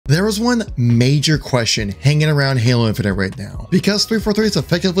There was one major question hanging around Halo Infinite right now, because 343 has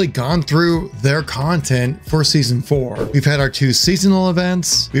effectively gone through their content for Season 4. We've had our 2 seasonal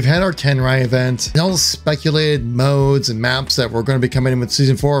events, we've had our Tenrai event, and all the speculated modes and maps that were going to be coming in with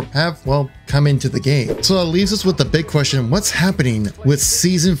Season 4 have, well, come into the game. So that leaves us with the big question, what's happening with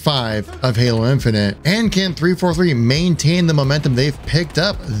Season 5 of Halo Infinite? And can 343 maintain the momentum they've picked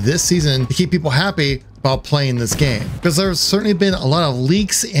up this season to keep people happy about playing this game? Because there's certainly been a lot of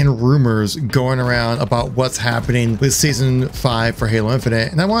leaks and rumors going around about what's happening with Season 5 for Halo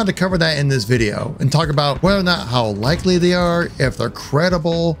Infinite, and I wanted to cover that in this video and talk about whether or not how likely they are, if they're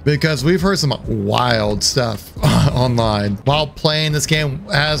credible, because we've heard some wild stuff online while playing this game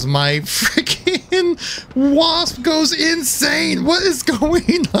as my freaking wasp goes insane. What is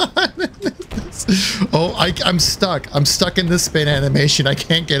going on? Oh, I'm stuck. I'm stuck in this spin animation. I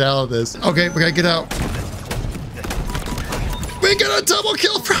can't get out of this. Okay, we gotta get out. We got a double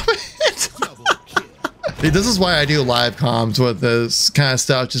kill from it. This is why I do live comms with this kind of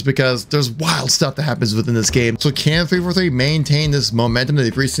stuff, just because there's wild stuff that happens within this game. So can 343 maintain this momentum that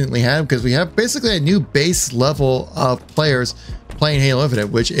they've recently had? Because we have basically a new base level of players playing Halo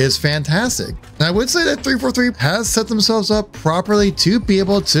Infinite, which is fantastic. And I would say that 343 has set themselves up properly to be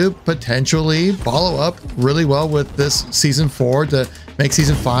able to potentially follow up really well with this Season 4 to make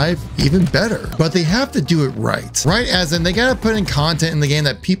Season 5 even better. But they have to do it right. Right, as in they gotta put in content in the game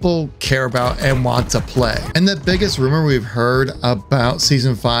that people care about and want to play. And the biggest rumor we've heard about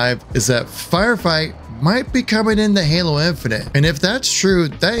Season 5 is that Firefight might be coming into Halo Infinite. And if that's true,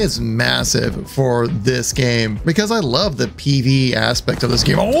 that is massive for this game, because I love the PvE aspect of this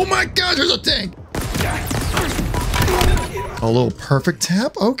game. Oh my god, there's a tank! A little perfect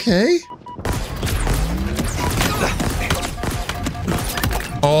tap, okay.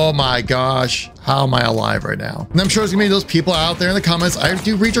 Oh my gosh, how am I alive right now? And I'm sure there's gonna be those people out there in the comments. I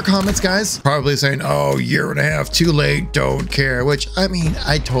do read your comments, guys, probably saying, oh, year and a half too late, don't care, which, I mean,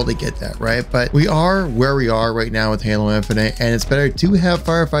 I totally get that, right? But we are where we are right now with Halo Infinite, and it's better to have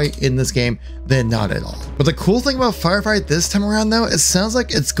Firefight in this game than not at all. But the cool thing about Firefight this time around, though, it sounds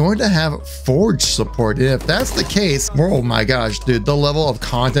like it's going to have Forge support. And if that's the case, oh my gosh, dude, the level of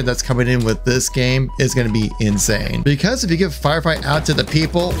content that's coming in with this game is going to be insane. Because if you give Firefight out to the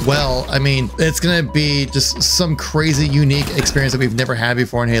people, well, I mean, it's going to be just some crazy unique experience that we've never had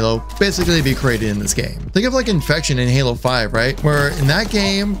before in Halo, basically be created in this game. Think of like Infection in Halo 5, right? Where in that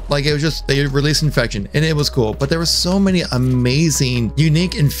game, like, it was just, they released Infection and it was cool, but there were so many amazing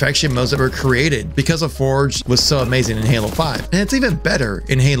unique Infection modes that were created because of Forge was so amazing in Halo 5, and it's even better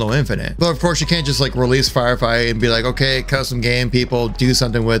in Halo Infinite. But of course, you can't just like release Firefight and be like, okay, custom game, people do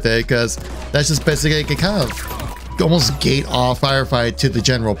something with it, because that's just basically it kind of almost gate off Firefight to the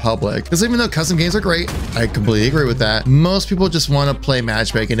general public. Because even though custom games are great, I completely agree with that, most people just want to play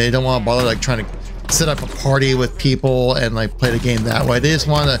matchmaking. They don't want to bother like trying to set up a party with people and like play the game that way. They just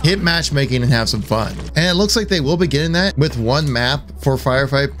want to hit matchmaking and have some fun. And it looks like they will be getting that with one map for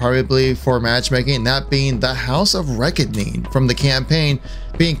Firefight, probably for matchmaking, and that being the House of Reckoning from the campaign,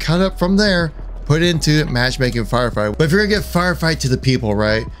 being cut up from there, put into matchmaking Firefight. But if you're gonna get Firefight to the people,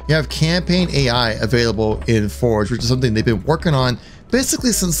 right, you have campaign AI available in Forge, which is something they've been working on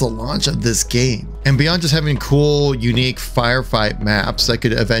basically since the launch of this game. And beyond just having cool, unique Firefight maps that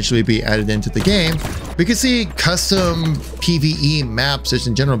could eventually be added into the game, we could see custom PvE maps just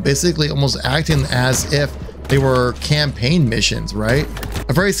in general, basically almost acting as if they were campaign missions, right?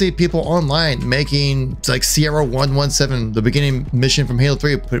 I've already seen people online making like Sierra 117, the beginning mission from Halo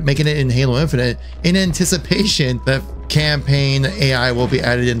 3, but making it in Halo Infinite in anticipation that campaign AI will be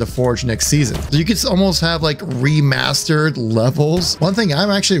added into Forge next season. So you could almost have like remastered levels. One thing I'm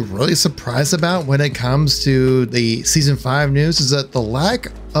actually really surprised about when it comes to the Season 5 news is that the lack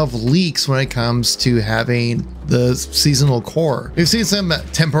of leaks when it comes to having the seasonal core. We've seen some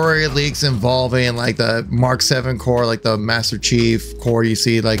temporary leaks involving like the Mark 7 core, like the Master Chief core you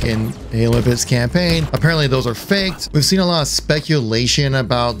see like in Halo Infinite's campaign. Apparently those are faked. We've seen a lot of speculation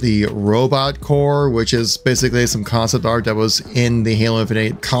about the robot core, which is basically some concept art that was in the Halo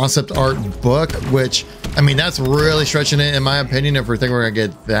Infinite concept art book, which, I mean, that's really stretching it in my opinion if we're thinking we're gonna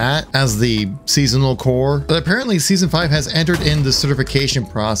get that as the seasonal core. But apparently Season 5 has entered in the certification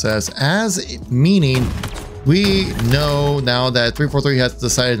process, as meaning we know now that 343 has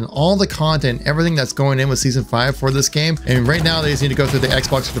decided on all the content, everything that's going in with season 5 for this game. And right now they just need to go through the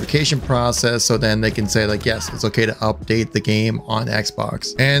Xbox certification process so then they can say like, yes, it's okay to update the game on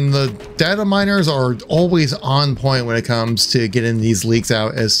Xbox. And the data miners are always on point when it comes to getting these leaks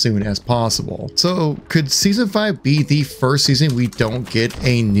out as soon as possible. So could season 5 be the first season we don't get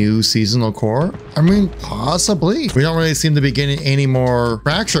a new seasonal core? I mean, possibly. We don't really seem to be getting any more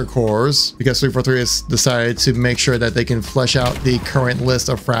fracture cores because 343 has decided to make sure that they can flesh out the current list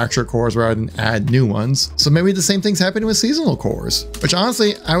of fracture cores rather than add new ones. So maybe the same thing's happening with seasonal cores, which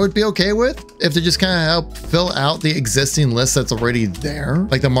honestly I would be okay with if they just kind of help fill out the existing list that's already there.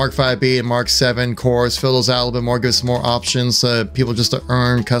 Like the Mark 5B and Mark 7 cores, fill those out a little bit more, give some more options people just to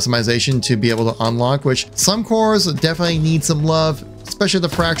earn customization to be able to unlock, which some cores definitely need some love, especially the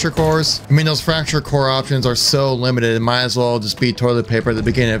fracture cores. I mean, those fracture core options are so limited, it might as well just be toilet paper at the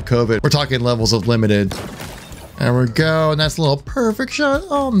beginning of COVID. We're talking levels of limited. There we go, and that's a little perfect shot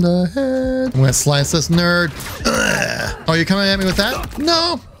on the head. I'm gonna slice this nerd. Ugh. Oh, you're coming at me with that?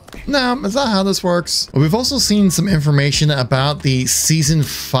 No. No, that's not how this works. We've also seen some information about the season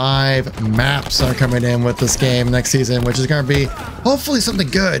 5 maps that are coming in with this game next season, which is going to be hopefully something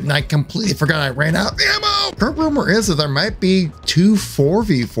good. And I completely forgot I ran out of ammo. Current rumor is that there might be 2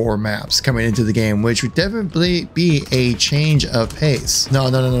 4v4 maps coming into the game, which would definitely be a change of pace. No,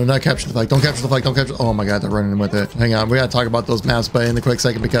 not capture the flag. Don't capture the flag. Don't capture. Oh my God, they're running with it. Hang on, we got to talk about those maps, but in a quick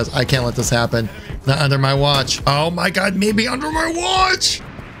second because I can't let this happen. Not under my watch. Oh my God, maybe under my watch.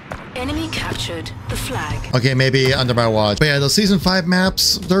 Enemy captured the flag. Okay, maybe under my watch. But yeah, those season 5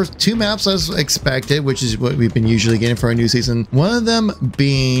 maps, there's 2 maps as expected, which is what we've been usually getting for a new season. One of them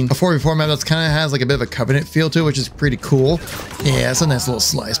being a 4v4 map that's kind of has like a bit of a Covenant feel to it, which is pretty cool. Yeah, it's a nice little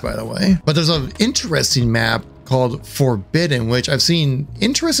slice, by the way. But there's an interesting map called Forbidden, which I've seen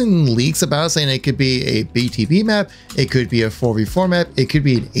interesting leaks about, saying it could be a BTB map, it could be a 4v4 map, it could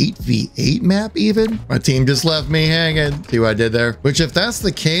be an 8v8 map even. My team just left me hanging. See what I did there? Which if that's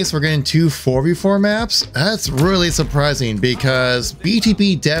the case, we're getting 2 4v4 maps. That's really surprising because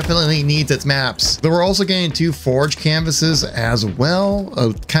BTB definitely needs its maps. But we're also getting 2 Forge canvases as well,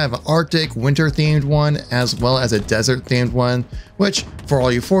 a kind of an Arctic winter themed one, as well as a desert themed one, which for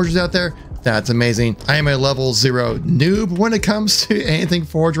all you Forgers out there, that's amazing. I am a level 0 noob when it comes to anything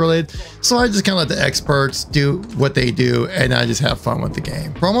Forge related, so I just kind of let the experts do what they do and I just have fun with the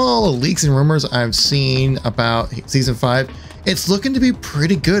game. From all the leaks and rumors I've seen about season 5, it's looking to be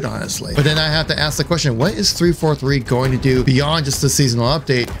pretty good, honestly. But then I have to ask the question, what is 343 going to do beyond just the seasonal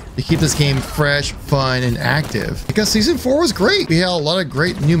update to keep this game fresh, fun, and active? Because season 4 was great. We had a lot of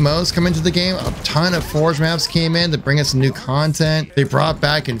great new modes come into the game. A ton of Forge maps came in to bring us some new content. They brought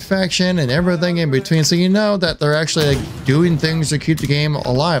back Infection and everything in between. So you know that they're actually like doing things to keep the game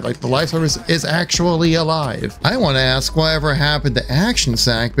alive. Like the live service is actually alive. I want to ask whatever happened to Action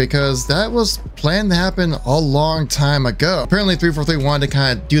Sack, because that was planned to happen a long time ago. Apparently 343 wanted to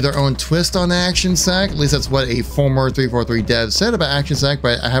kind of do their own twist on Action Sack. At least that's what a former 343 dev said about Action Sack,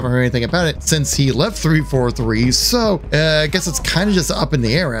 but I haven't heard anything about it since he left 343. So I guess it's kind of just up in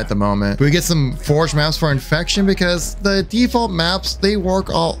the air at the moment. We get some Forge maps for Infection because the default maps, they work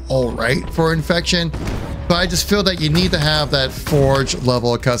all right for Infection. But I just feel that you need to have that Forge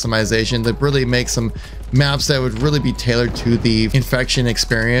level of customization to really make some maps that would really be tailored to the Infection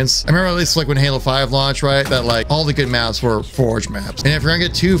experience. I remember at least like when Halo 5 launched, right? That like all the good maps were Forge maps. And if you're gonna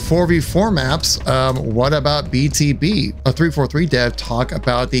get 2 4v4 maps, what about BTB? A 343 dev talk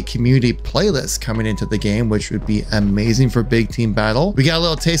about the community playlist coming into the game, which would be amazing for big team battle. We got a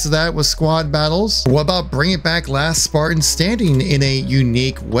little taste of that with squad battles. What about bringing back Last Spartan Standing in a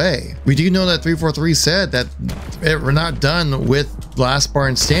unique way? We do know that 343 said that we're not done with Last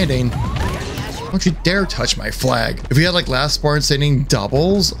Spartan Standing. Don't you dare touch my flag. If we had like Last Spartan Standing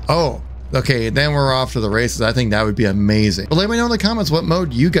doubles, oh, okay, then we're off to the races. I think that would be amazing. But let me know in the comments what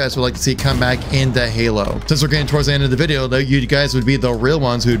mode you guys would like to see come back into Halo. Since we're getting towards the end of the video, though, you guys would be the real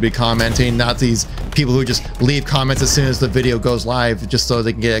ones who would be commenting, not these people who just leave comments as soon as the video goes live just so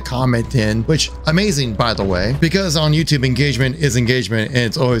they can get a comment in, which amazing, by the way, because on YouTube, engagement is engagement and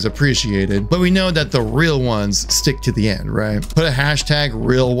it's always appreciated. But we know that the real ones stick to the end, right? Put a hashtag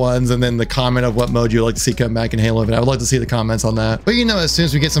real ones and then the comment of what mode you'd like to see come back in Halo Infinite. I would like to see the comments on that. But you know, as soon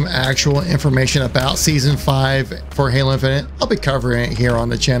as we get some actual information about season 5 for Halo Infinite, I'll be covering it here on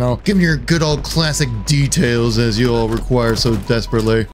the channel, giving you your good old classic details as you all require so desperately.